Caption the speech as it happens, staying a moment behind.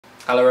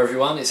Hello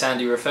everyone, it's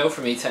Andy Raffel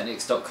from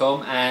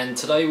eTechnics.com, and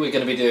today we're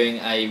going to be doing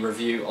a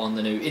review on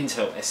the new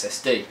Intel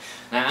SSD.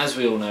 Now, as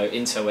we all know,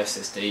 Intel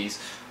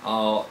SSDs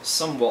are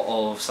somewhat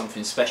of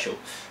something special.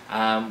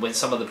 When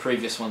some of the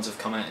previous ones have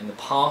come out in the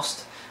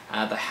past,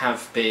 they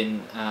have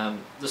been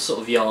the sort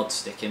of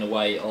yardstick in a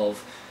way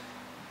of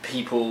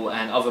people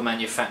and other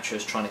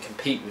manufacturers trying to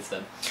compete with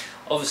them.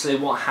 Obviously,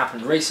 what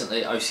happened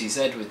recently,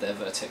 OCZ with their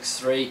Vertex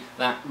 3,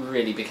 that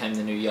really became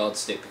the new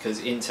yardstick because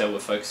Intel were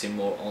focusing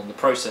more on the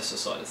processor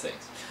side of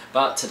things.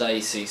 But today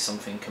sees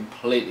something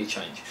completely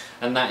change,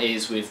 and that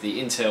is with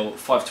the Intel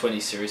 520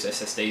 series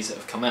SSDs that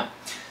have come out.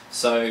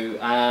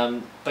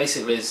 So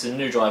basically it's a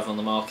new drive on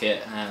the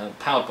market,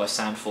 powered by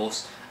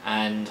SandForce,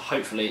 and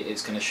hopefully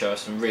it's going to show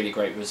us some really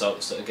great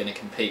results that are going to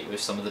compete with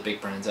some of the big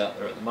brands out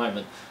there at the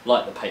moment,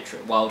 like the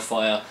Patriot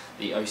Wildfire,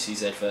 the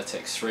OCZ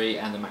Vertex 3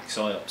 and the Max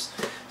IOPS.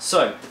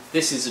 So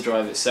this is the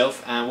drive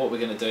itself, and what we're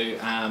going to do,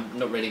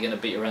 not really going to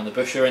beat around the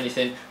bush or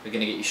anything, we're going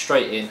to get you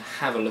straight in,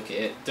 have a look at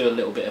it, do a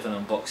little bit of an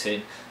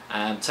unboxing,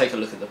 take a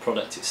look at the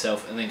product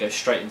itself, and then go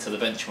straight into the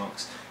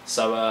benchmarks.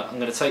 So I'm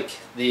going to take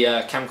the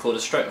camcorder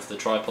straight off the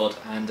tripod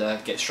and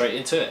get straight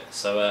into it,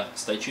 so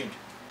stay tuned.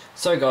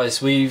 So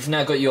guys, we've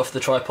now got you off the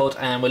tripod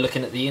and we're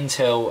looking at the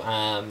Intel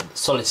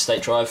solid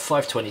state drive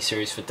 520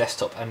 series for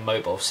desktop and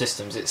mobile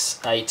systems.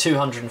 It's a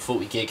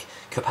 240 gig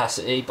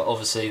capacity, but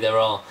obviously there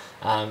are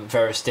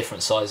various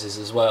different sizes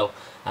as well.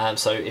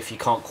 So if you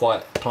can't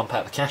quite plump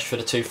out the cash for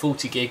the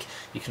 240 gig,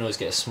 you can always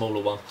get a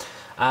smaller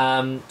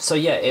one. So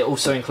yeah, it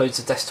also includes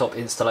a desktop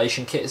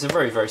installation kit. It's a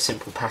very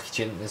simple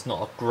packaging. There's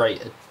not a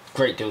great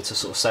deal to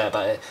sort of say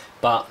about it,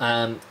 but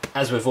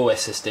as with all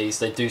SSDs,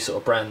 they do sort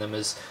of brand them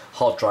as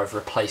hard drive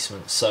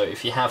replacements. So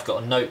if you have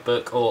got a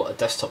notebook or a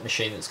desktop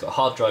machine that's got a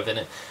hard drive in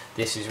it,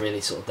 this is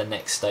really sort of the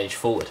next stage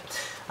forward.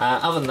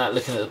 Other than that,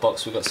 looking at the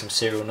box, we've got some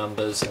serial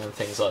numbers and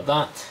things like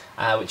that,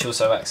 which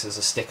also acts as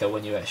a sticker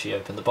when you actually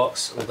open the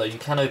box, although you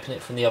can open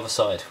it from the other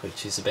side,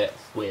 which is a bit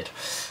weird,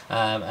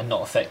 and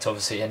not affect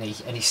obviously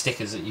any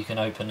stickers that you can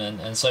open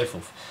and so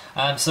forth.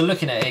 So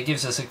looking at it, it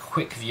gives us a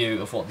quick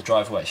view of what the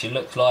drive will actually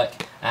look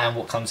like and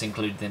what comes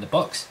included in the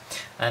box.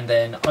 And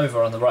then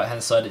over on the right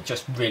hand side, it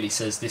just really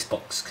says this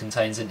box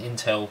contains an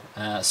Intel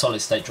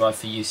solid state drive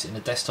for use in a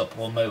desktop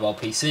or mobile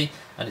PC,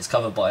 and it's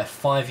covered by a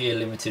 5-year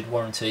limited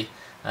warranty,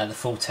 and the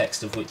full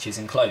text of which is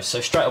enclosed. So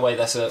straight away,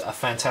 that's a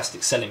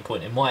fantastic selling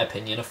point in my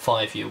opinion, a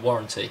 5-year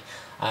warranty.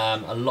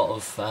 A lot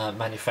of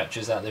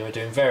manufacturers out there are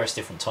doing various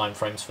different time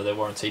frames for their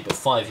warranty, but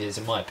 5 years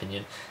in my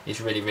opinion is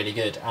really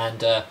good.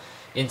 And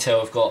Intel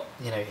have got,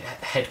 you know,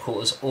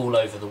 headquarters all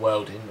over the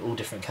world in all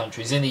different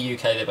countries. In the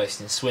UK, they're based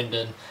in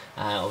Swindon.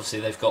 Obviously,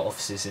 they've got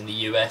offices in the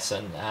US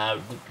and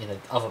you know,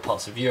 other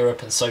parts of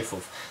Europe and so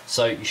forth.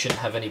 So you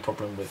shouldn't have any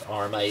problem with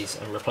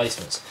RMAs and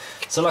replacements.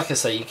 So, like I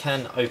say, you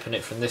can open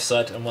it from this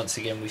side, and once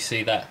again, we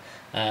see that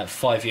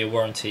 5-year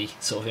warranty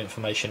sort of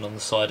information on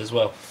the side as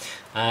well.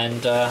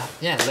 And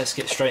yeah, let's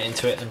get straight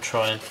into it and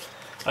try and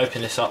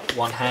open this up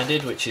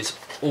one-handed, which is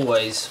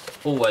always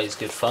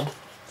good fun.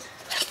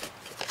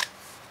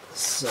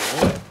 So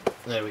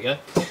there we go.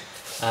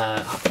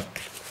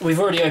 We've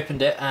already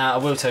opened it. I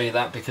will tell you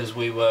that because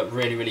we were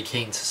really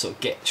keen to sort of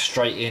get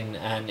straight in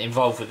and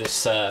involved with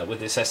this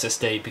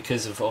SSD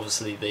because of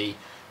obviously the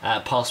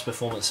past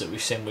performance that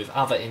we've seen with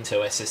other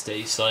Intel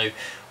SSDs. So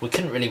we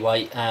couldn't really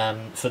wait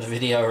for the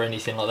video or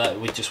anything like that.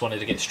 We just wanted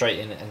to get straight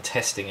in and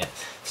testing it.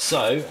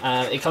 So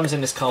it comes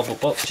in this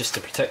cardboard box just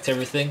to protect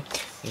everything.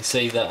 You can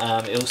see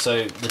that it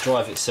also, the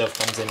drive itself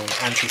comes in an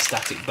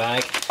anti-static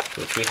bag,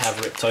 which we have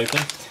ripped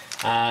open.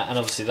 And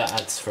obviously that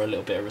adds for a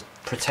little bit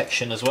of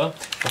protection as well.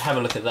 We'll have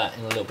a look at that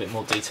in a little bit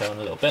more detail in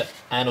a little bit.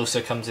 And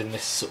also comes in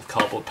this sort of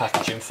cardboard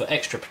packaging for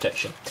extra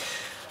protection.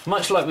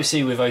 Much like we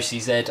see with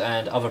OCZ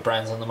and other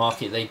brands on the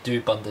market, they do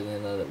bundle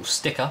in a little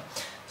sticker.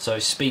 So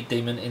Speed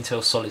Demon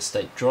Intel Solid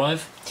State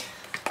Drive.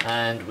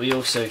 And we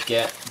also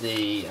get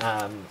the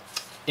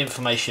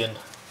information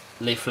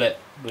leaflet,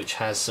 which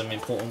has some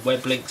important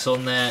web links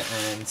on there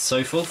and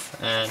so forth.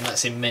 And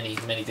that's in many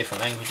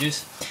different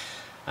languages.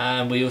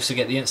 And we also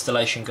get the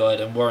installation guide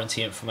and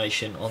warranty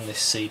information on this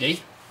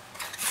CD.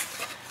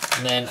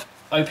 And then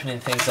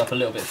opening things up a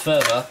little bit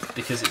further,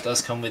 because it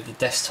does come with the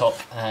desktop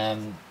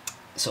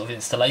sort of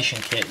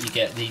installation kit, you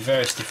get the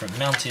various different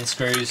mounting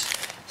screws,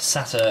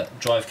 SATA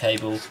drive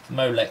cable,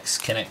 Molex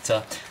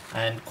connector,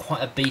 and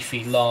quite a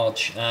beefy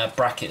large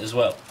bracket as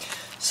well.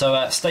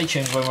 So stay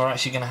tuned when we're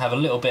actually going to have a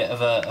little bit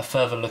of a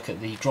further look at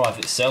the drive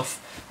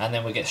itself, and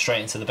then we'll get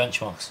straight into the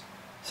benchmarks.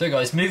 So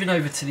guys, moving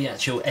over to the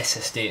actual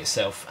SSD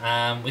itself,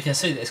 we can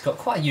see that it's got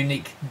quite a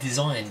unique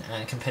design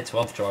compared to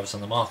other drives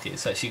on the market.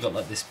 It's actually got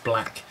like this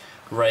black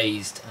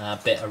raised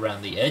bit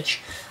around the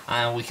edge,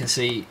 and we can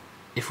see,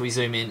 if we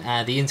zoom in,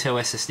 the Intel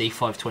SSD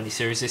 520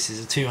 series, this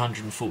is a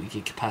 240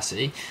 gig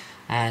capacity,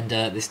 and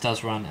this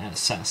does run at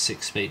SATA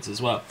 6 speeds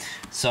as well.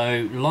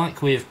 So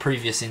like with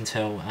previous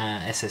Intel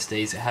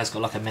SSDs, it has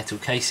got like a metal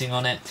casing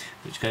on it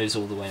which goes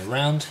all the way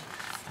around,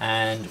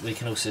 and we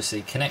can also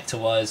see connector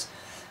wise,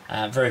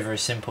 very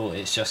simple.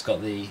 It's just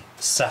got the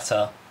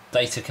SATA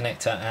data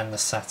connector and the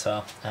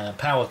SATA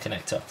power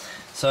connector.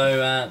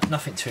 So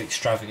nothing too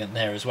extravagant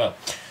there as well.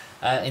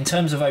 In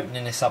terms of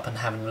opening this up and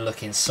having a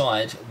look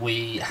inside,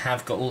 we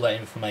have got all that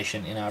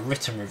information in our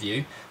written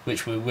review,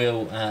 which we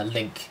will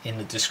link in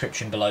the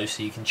description below,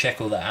 so you can check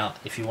all that out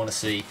if you want to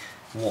see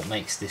what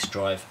makes this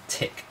drive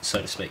tick,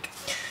 so to speak.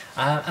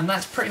 And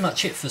that's pretty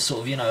much it for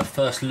sort of, you know, a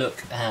first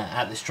look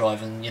at this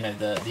drive, and, you know,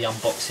 the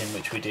unboxing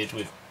which we did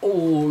with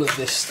all of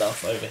this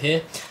stuff over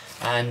here.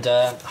 And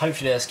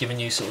hopefully that's given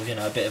you sort of, you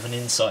know, a bit of an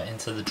insight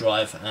into the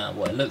drive,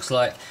 what it looks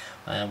like,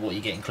 what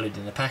you get included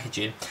in the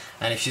packaging.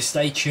 And if you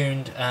stay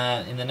tuned,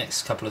 in the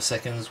next couple of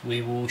seconds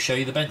we will show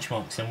you the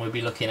benchmarks, and we'll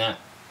be looking at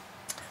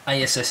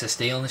AS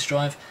SSD on this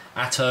drive,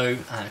 Atto,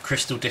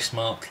 Crystal Disk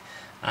Mark,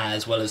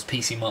 as well as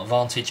PC Mark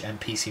Vantage and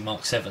PC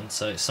Mark 7,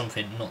 so it's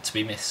something not to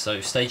be missed.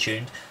 So stay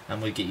tuned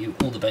and we'll get you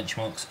all the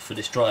benchmarks for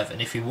this drive,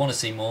 and if you want to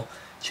see more,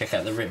 check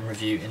out the written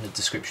review in the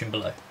description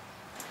below.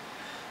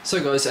 So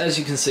guys, as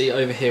you can see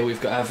over here, we've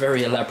got our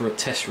very elaborate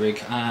test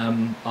rig.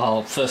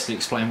 I'll firstly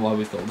explain why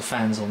we've got all the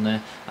fans on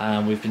there.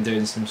 We've been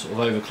doing some sort of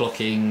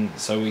overclocking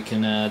so we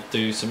can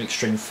do some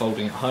extreme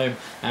folding at home,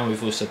 and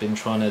we've also been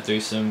trying to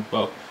do some,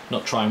 well,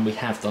 not trying, we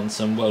have done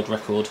some world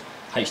record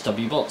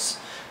HW bots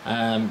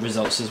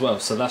results as well,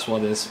 so that's why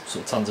there's sort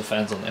of tons of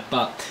fans on there.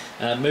 But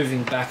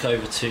moving back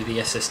over to the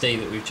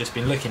SSD that we've just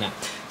been looking at,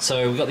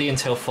 so we've got the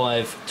Intel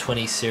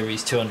 520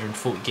 series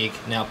 240 gig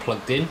now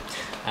plugged in.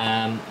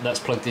 That's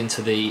plugged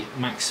into the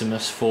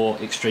Maximus for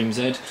Extreme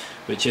Z,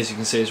 which, as you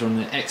can see, is running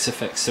the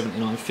XFX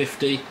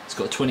 7950. It's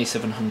got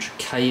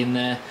 2700K in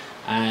there,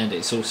 and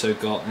it's also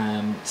got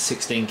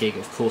 16 gig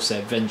of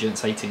Corsair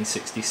Vengeance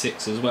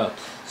 1866 as well.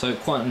 So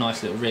quite a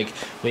nice little rig.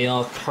 We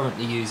are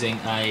currently using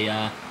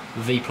a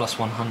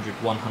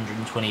V+100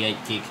 128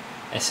 gig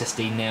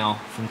SSD now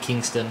from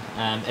Kingston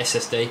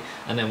SSD,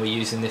 and then we're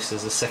using this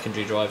as a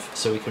secondary drive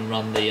so we can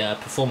run the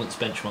performance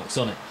benchmarks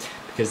on it.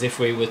 Because if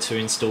we were to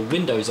install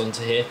Windows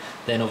onto here,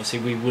 then obviously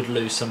we would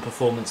lose some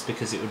performance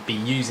because it would be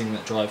using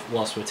that drive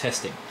whilst we're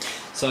testing.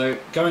 So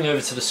going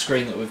over to the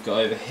screen that we've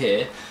got over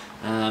here,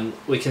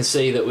 we can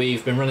see that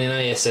we've been running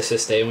AS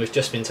SSD and we've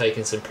just been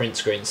taking some print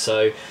screens.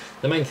 So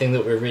the main thing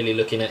that we're really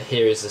looking at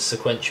here is the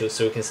sequential.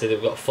 So we can see that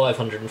we've got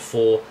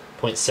 504.77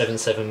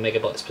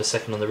 megabytes per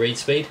second on the read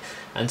speed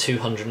and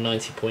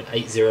 290.80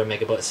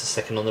 megabytes a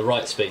second on the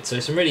write speed. So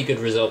some really good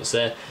results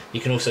there. You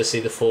can also see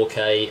the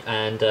 4K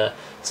and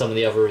some of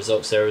the other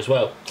results there as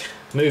well.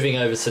 Moving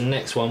over to the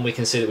next one, we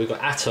can see that we've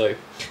got Atto.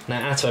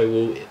 Now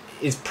Atto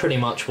is pretty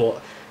much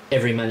what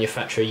every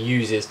manufacturer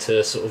uses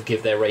to sort of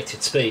give their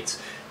rated speeds.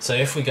 So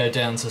if we go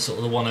down to sort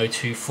of the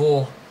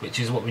 1024, which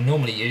is what we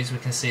normally use, we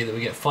can see that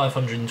we get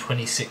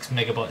 526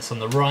 megabytes on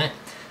the write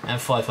and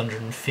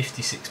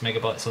 556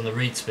 megabytes on the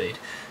read speed.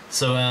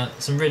 So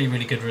some really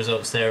good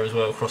results there as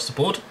well across the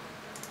board.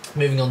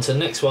 Moving on to the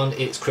next one,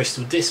 it's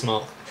Crystal Disk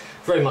Mark.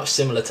 Very much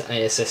similar to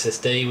AS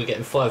SSD, we're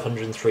getting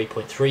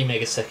 503.3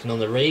 megasecond on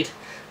the read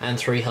and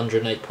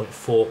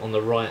 308.4 on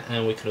the write,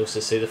 and we can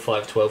also see the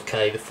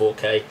 512K, the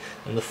 4K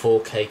and the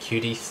 4K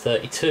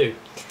QD32.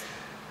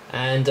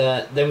 And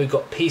then we've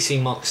got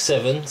PC Mark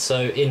 7,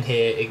 so in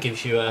here it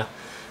gives you a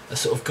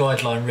sort of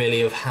guideline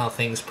really of how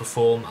things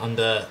perform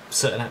under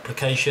certain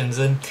applications,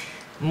 and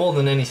more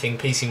than anything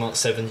PC Mark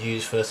 7 is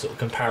used for sort of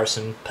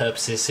comparison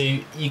purposes, so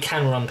you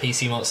can run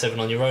PC Mark 7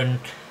 on your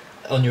own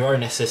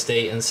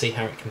SSD and see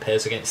how it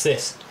compares against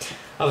this.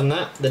 Other than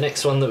that, the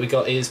next one that we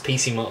got is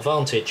PC Mark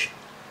Vantage.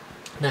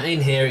 Now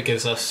in here it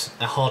gives us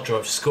a hard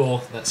drive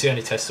score. That's the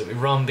only test that we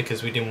run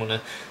because we didn't want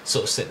to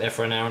sort of sit there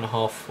for an hour and a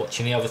half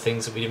watching the other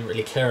things that we didn't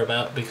really care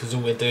about, because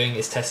all we're doing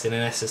is testing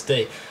an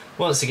SSD.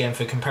 Once again,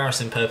 for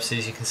comparison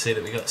purposes, you can see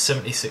that we got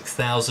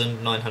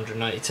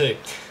 76,992,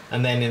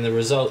 and then in the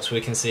results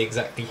we can see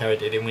exactly how it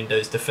did in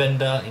Windows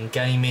Defender, in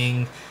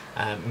gaming,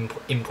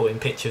 importing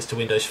pictures to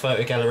Windows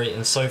Photo Gallery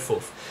and so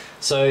forth.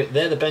 So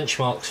they're the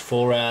benchmarks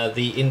for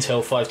the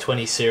Intel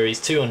 520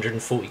 series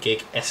 240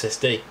 gig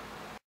SSD.